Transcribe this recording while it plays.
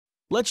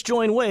Let's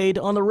join Wade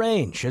on the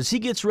range as he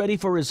gets ready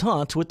for his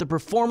hunt with the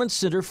Performance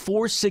Center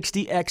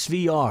 460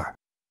 XVR.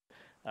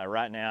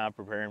 Right now I'm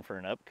preparing for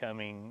an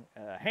upcoming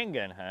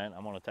handgun hunt.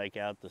 I'm going to take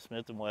out the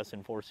Smith &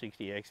 Wesson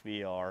 460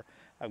 XVR.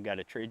 I've got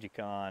a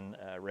Trigicon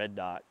red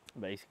dot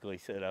basically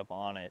set up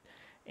on it,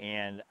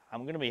 and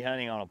I'm going to be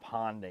hunting on a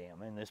pond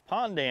dam. And this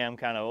pond dam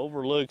kind of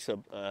overlooks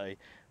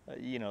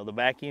you know, the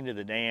back end of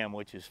the dam,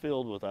 which is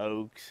filled with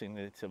oaks, and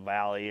it's a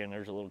valley, and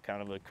there's a little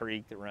kind of a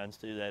creek that runs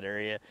through that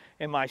area.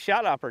 And my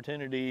shot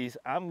opportunities,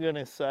 I'm going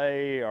to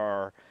say,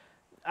 are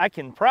I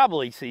can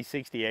probably see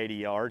 60, 80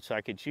 yards, so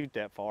I could shoot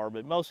that far,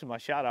 but most of my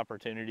shot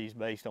opportunities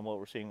based on what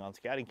we're seeing on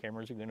scouting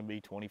cameras are going to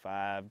be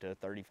 25 to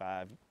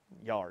 35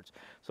 yards.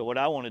 So what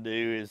I want to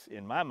do is,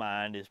 in my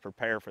mind, is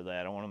prepare for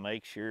that. I want to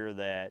make sure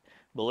that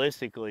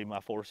ballistically my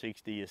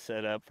 460 is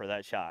set up for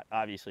that shot.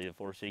 Obviously the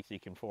 460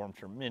 can form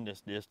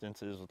tremendous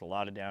distances with a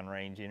lot of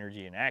downrange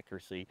energy and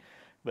accuracy,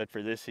 but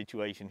for this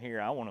situation here,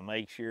 I want to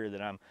make sure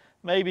that I'm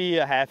maybe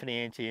a half an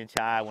inch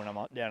high when I'm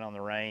down on the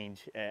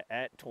range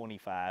at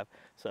 25,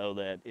 so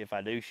that if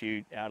I do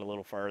shoot out a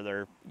little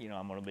further, you know,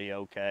 I'm going to be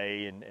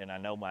okay, and I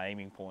know my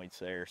aiming point's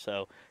there.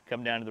 So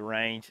come down to the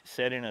range,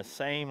 set in a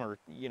same or,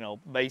 you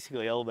know,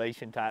 basically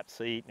elevation type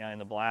seat. Now in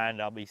the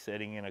blind, I'll be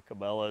sitting in a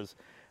Cabela's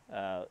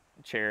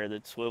chair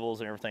that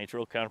swivels and everything. It's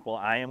real comfortable.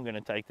 I am going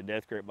to take the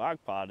Death Grip Bog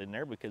Pod in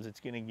there because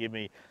it's going to give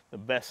me the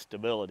best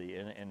stability.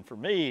 And for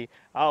me,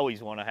 I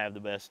always want to have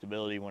the best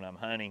stability when I'm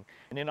hunting.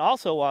 And then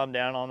also while I'm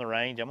down on the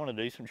range, I'm going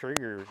to do some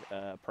trigger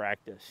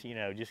practice, you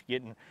know, just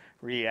getting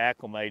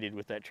reacclimated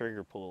with that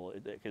trigger pull,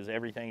 because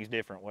everything's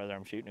different, whether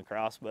I'm shooting a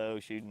crossbow,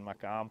 shooting my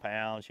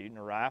compound, shooting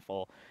a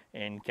rifle,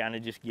 and kind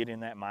of just get in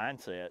that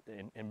mindset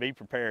and be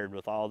prepared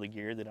with all the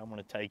gear that I'm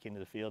going to take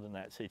into the field in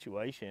that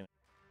situation.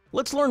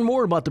 Let's learn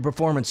more about the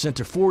Performance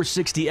Center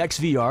 460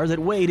 XVR that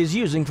Wade is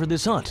using for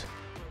this hunt.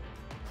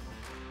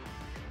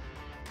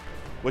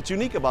 What's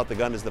unique about the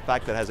gun is the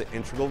fact that it has an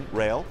integral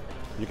rail.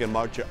 You can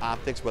mount your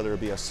optics, whether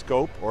it be a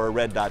scope or a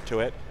red dot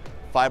to it.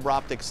 Fiber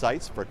optic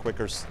sights for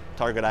quicker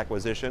target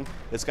acquisition.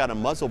 It's got a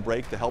muzzle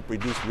brake to help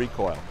reduce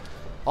recoil.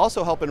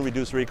 Also helping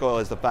reduce recoil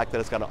is the fact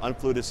that it's got an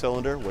unfluted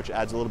cylinder, which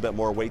adds a little bit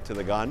more weight to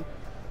the gun.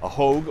 A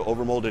Hogue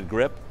overmolded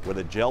grip with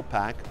a gel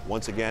pack,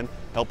 once again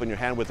helping your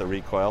hand with the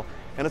recoil.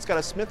 And it's got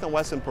a Smith &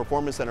 Wesson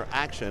Performance Center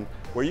action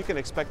where you can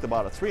expect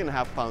about a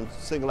 3.5 pound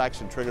single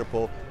action trigger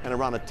pull and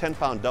around a 10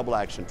 pound double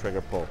action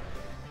trigger pull.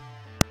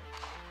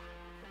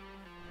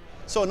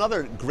 So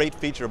another great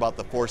feature about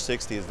the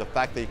 460 is the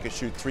fact that you can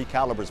shoot 3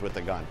 calibers with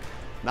the gun.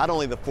 Not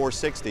only the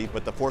 460,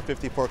 but the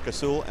 454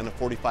 Casull and the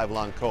 45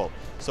 long Colt.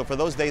 So for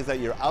those days that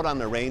you're out on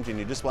the range and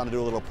you just want to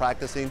do a little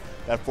practicing,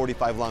 that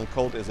 45 long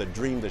Colt is a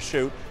dream to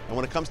shoot. And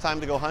when it comes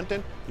time to go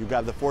hunting, you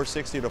grab the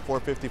 460 or the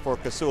 454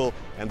 Casull,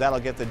 and that'll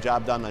get the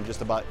job done on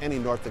just about any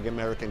North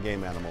American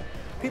game animal.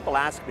 People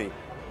ask me,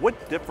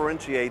 what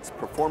differentiates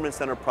Performance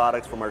Center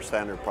products from our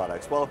standard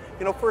products? Well,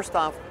 you know, first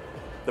off,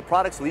 the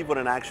products leave with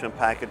an action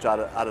package out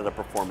of the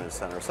Performance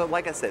Center. So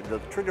like I said, the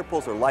trigger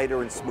pulls are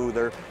lighter and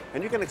smoother,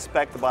 and you can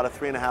expect about a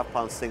 3.5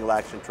 pound single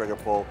action trigger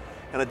pull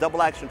and a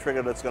double action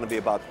trigger that's going to be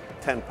about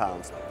 10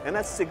 pounds. And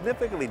that's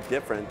significantly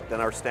different than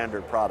our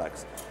standard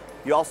products.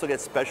 You also get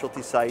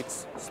specialty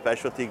sights,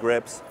 specialty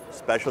grips,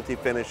 specialty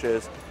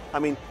finishes. I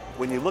mean,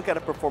 when you look at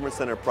a Performance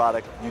Center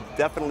product, you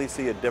definitely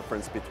see a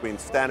difference between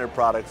standard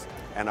products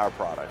and our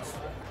products.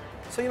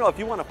 So, you know, if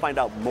you want to find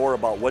out more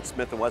about what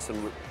Smith &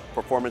 Wesson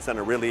Performance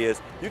Center really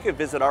is, you can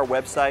visit our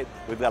website.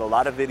 We've got a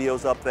lot of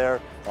videos up there,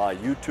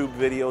 YouTube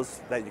videos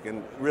that you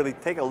can really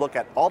take a look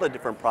at all the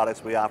different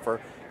products we offer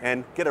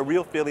and get a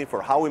real feeling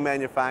for how we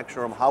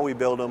manufacture them, how we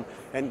build them,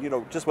 and, you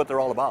know, just what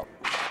they're all about.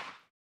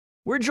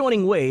 We're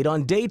joining Wade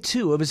on day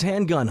 2 of his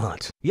handgun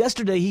hunt.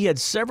 Yesterday he had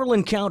several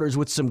encounters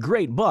with some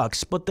great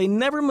bucks, but they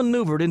never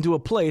maneuvered into a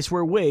place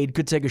where Wade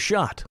could take a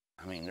shot.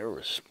 I mean, there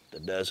was a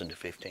dozen to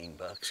 15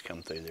 bucks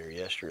come through there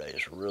yesterday.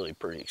 It's really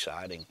pretty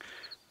exciting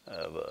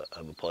of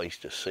a place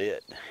to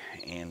sit.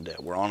 And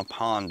we're on a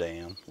pond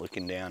dam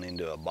looking down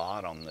into a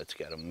bottom that's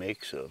got a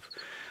mix of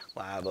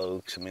live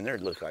oaks. I mean, they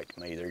look like to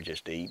me they're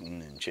just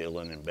eating and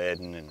chilling and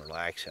bedding and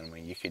relaxing. I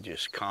mean, you could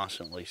just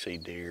constantly see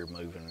deer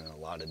moving in a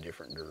lot of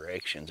different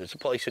directions. It's a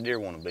place the deer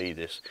want to be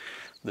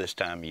this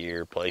time of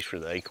year, a place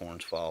where the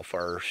acorns fall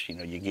first. You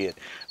know, you get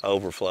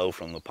overflow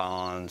from the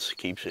ponds,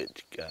 keeps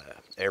it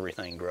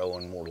everything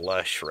growing more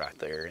lush right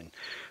there. And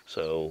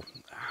so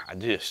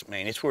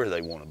man, it's where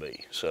they want to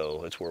be.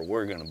 So it's where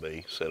we're going to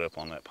be, set up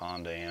on that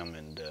pond dam,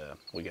 and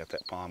we got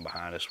that pond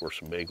behind us where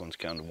some big ones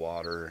come to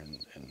water,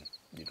 and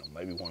you know,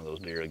 maybe one of those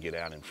deer will get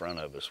out in front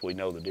of us. We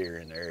know the deer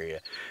in the area,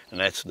 and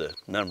that's the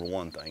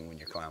 #1 thing when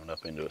you're climbing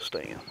up into a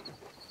stand.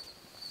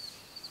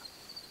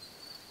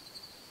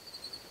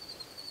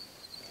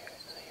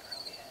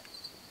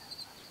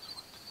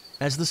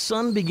 As the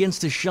sun begins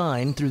to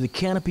shine through the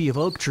canopy of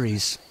oak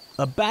trees,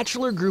 a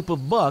bachelor group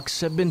of bucks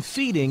have been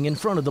feeding in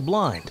front of the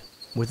blind.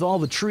 With all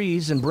the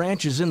trees and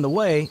branches in the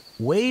way,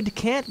 Wade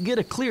can't get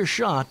a clear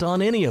shot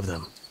on any of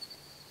them.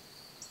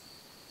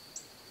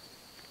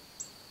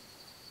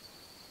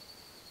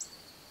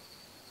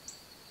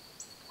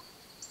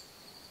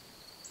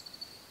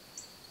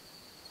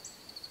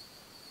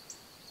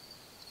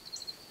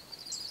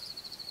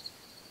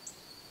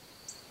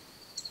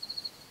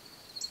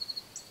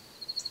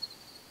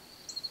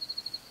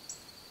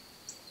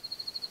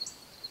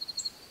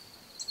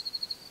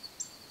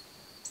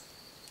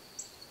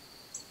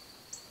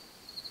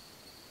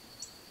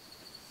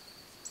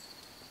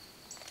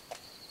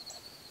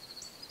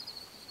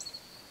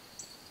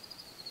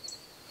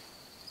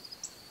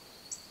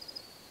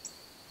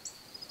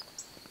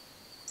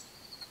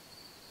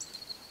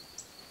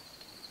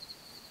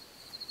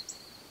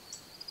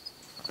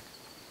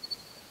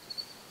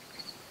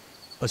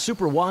 A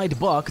super wide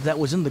buck that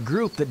was in the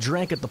group that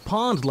drank at the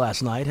pond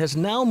last night has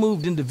now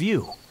moved into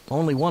view.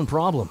 Only one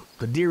problem: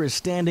 the deer is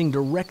standing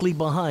directly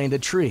behind a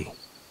tree.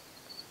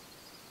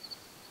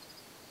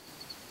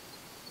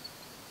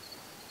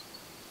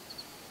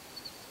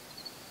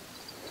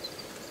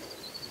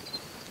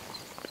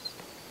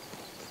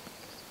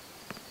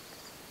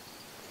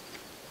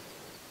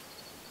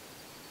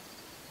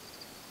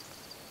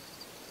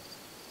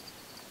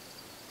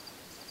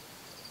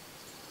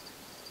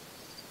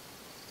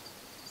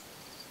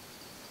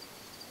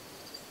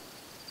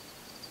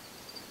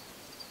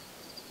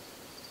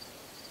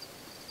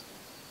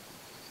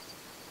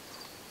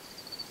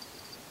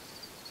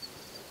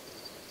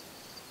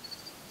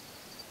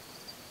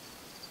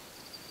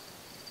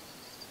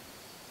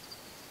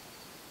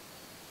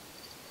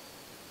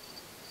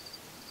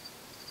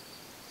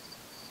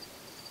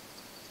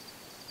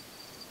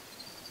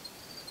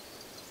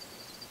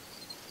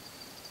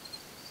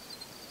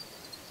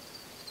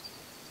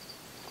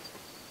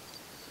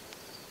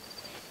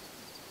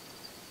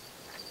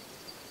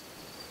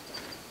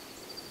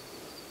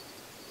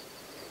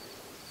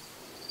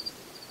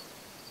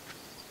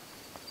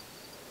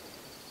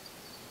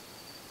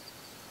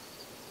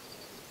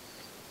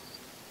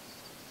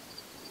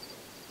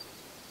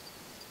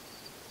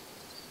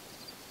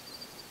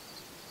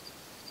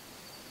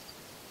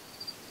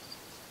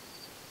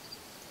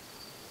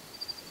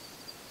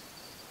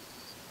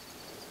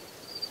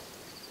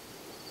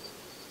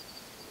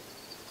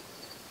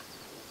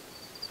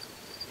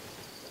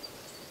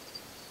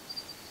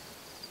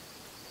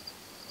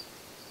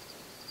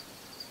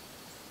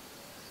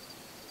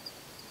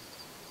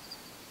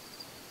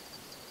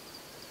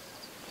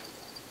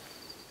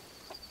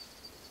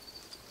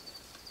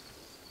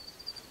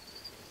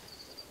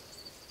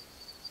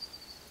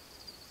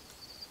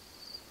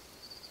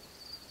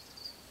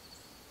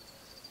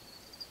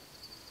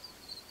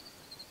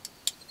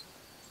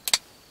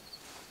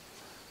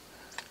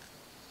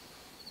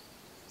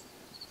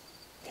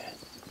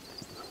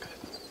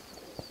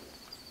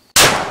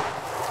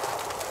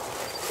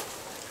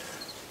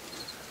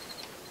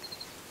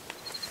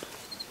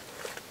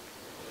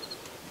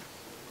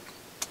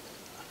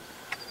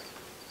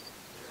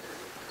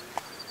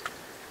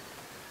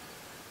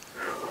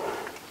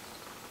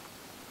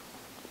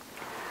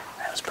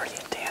 That was pretty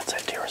intense.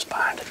 That deer was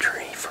behind a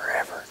tree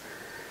forever.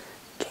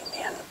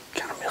 Came in,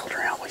 kind of milled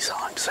around. We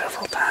saw him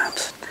several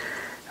times.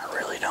 I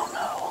really don't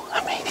know.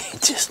 I mean,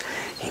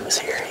 he was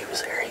here, he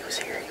was there, he was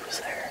here, he was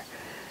there.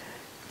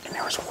 And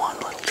there was one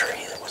little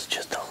tree that was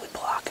just totally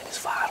blocking his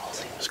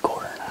vitals. He was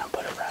quartering, and I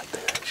put it right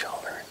through that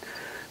shoulder and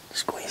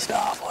squeezed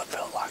off what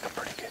felt like a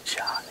pretty good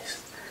shot.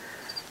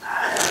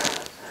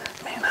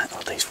 Man, hunting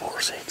with these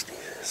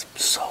 460s is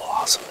so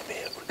awesome to be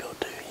able to go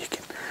do. You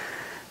can,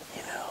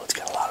 you know, it's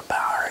got a lot of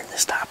power in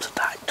this types of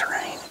tight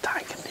terrain,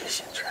 tight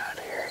conditions right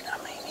here. And I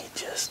mean,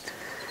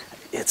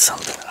 it's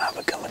something that I've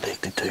become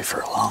addicted to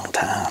for a long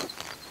time.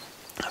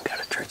 I've got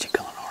a DeerGearTV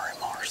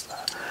RMR,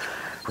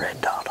 the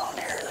red dot on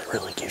here, that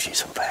really gives you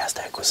some fast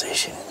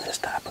acquisition in this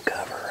type of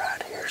cover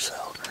right here. So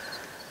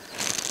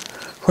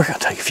we're gonna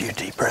take a few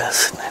deep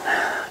breaths and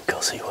then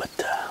go see what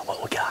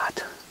we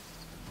got.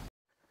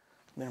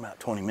 Been about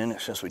 20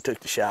 minutes since we took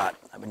the shot.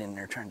 I've been in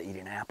there trying to eat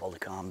an apple to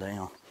calm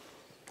down.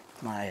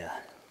 My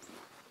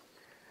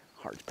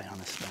heart's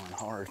pounding so darn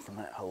hard from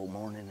that whole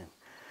morning and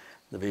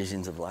the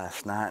visions of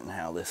last night and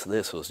how this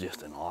was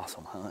just an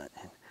awesome hunt.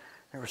 And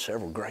there were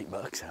several great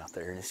bucks out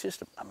there. And it's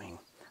just, I mean,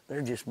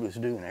 they're just was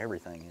doing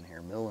everything in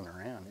here, milling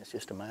around. It's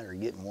just a matter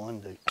of getting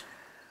one to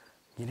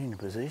get into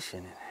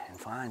position. And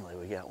finally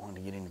we got one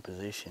to get into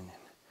position. And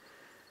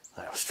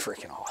that was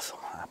freaking awesome.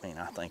 I mean,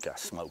 I think I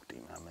smoked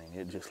him. I mean,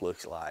 it just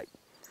looks like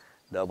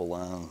double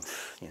lungs.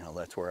 You know,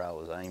 that's where I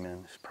was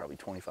aiming. It's probably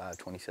 25,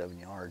 27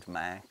 yards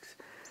max.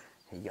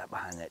 He got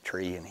behind that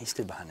tree, and he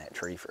stood behind that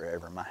tree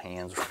forever. My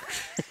hands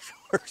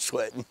were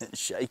sweating and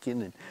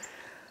shaking, and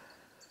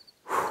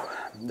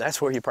whew,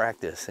 that's where you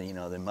practice. You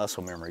know, the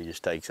muscle memory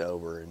just takes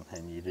over,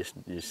 and you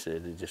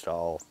it just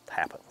all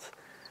happens.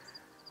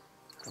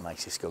 It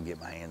makes us go get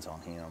my hands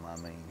on him. I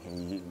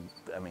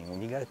mean,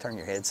 when you got to turn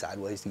your head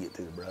sideways to get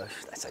through the brush,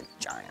 that's a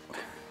giant.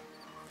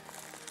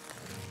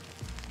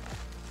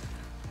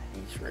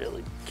 He's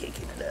really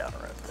kicking it out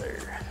right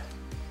there.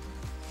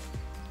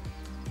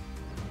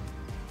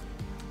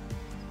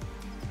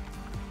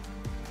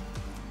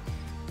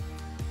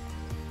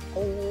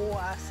 Oh,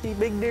 I see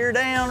big deer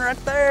down right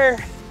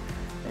there.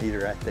 He's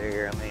right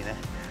there. I mean,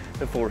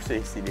 the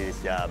 460 did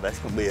its job. That's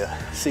gonna be a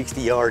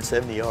 60 yard,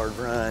 70 yard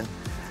run.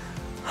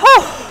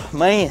 Oh,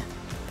 man.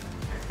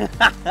 Look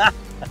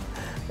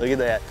at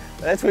that.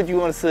 That's what you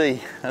want to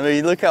see. I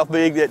mean, look how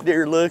big that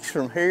deer looks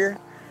from here.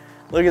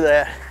 Look at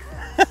that.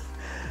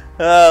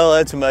 Oh,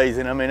 that's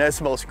amazing. I mean, that's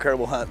the most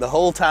incredible hunt. The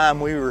whole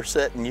time we were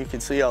sitting, you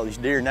could see all these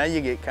deer. Now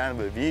you get kind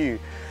of a view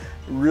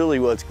really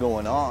what's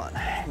going on.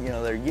 You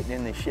know, they're getting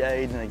in the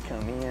shade and they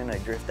come in, they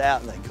drift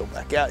out and they go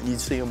back out and you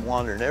see them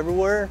wandering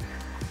everywhere.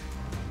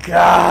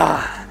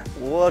 God,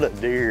 what a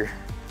deer.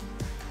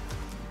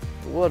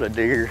 What a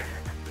deer.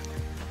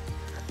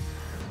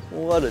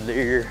 What a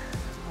deer.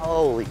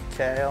 Holy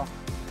cow.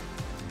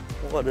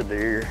 What a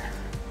deer.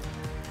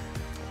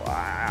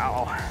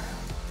 Wow.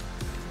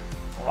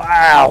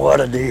 Wow, what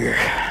a deer.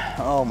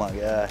 Oh my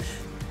gosh.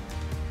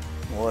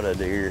 What a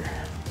deer.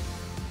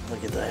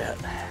 Look at that.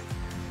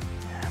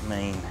 I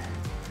mean,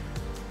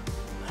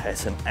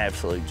 that's an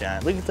absolute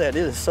giant. Look at that,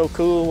 it is so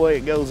cool the way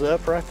it goes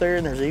up right there,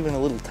 and there's even a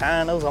little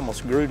tine. Those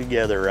almost grew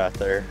together right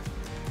there.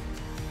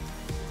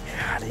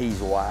 God, he's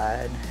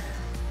wide.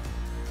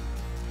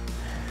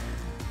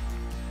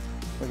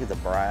 Look at the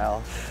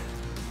brows.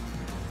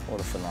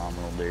 What a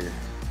phenomenal deer.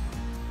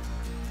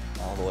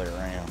 All the way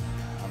around.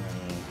 I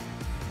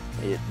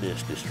mean, it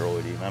just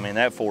destroyed him. I mean,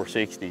 that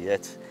 460,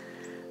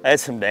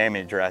 that's some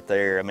damage right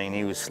there. I mean,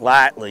 he was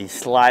slightly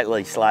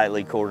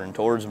quartering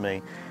towards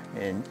me,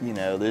 and you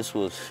know, this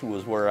was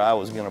where I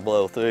was gonna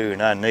blow through,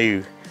 and I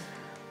knew,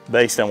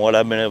 based on what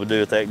I've been able to do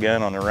with that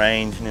gun on the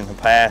range and in the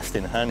past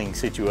in hunting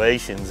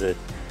situations, that,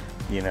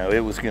 you know,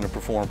 it was gonna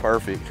perform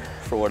perfect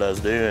for what I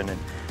was doing. And,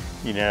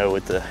 you know,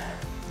 with the,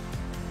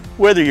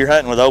 whether you're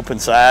hunting with open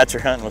sights or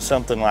hunting with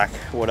something like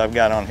what I've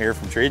got on here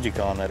from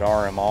Trigicon, that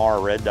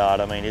RMR red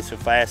dot, I mean, it's a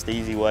fast,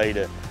 easy way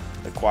to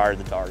acquire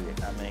the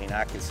target. I mean,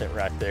 I could sit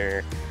right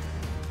there.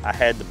 I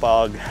had the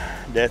Pog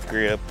death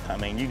grip. I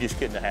mean, you just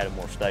couldn't have had a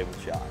more stable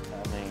shot.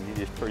 I mean, you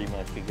just pretty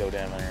much could go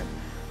down there and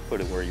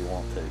put it where you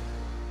want to.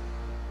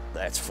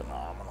 That's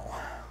phenomenal.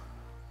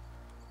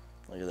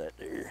 Look at that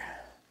deer.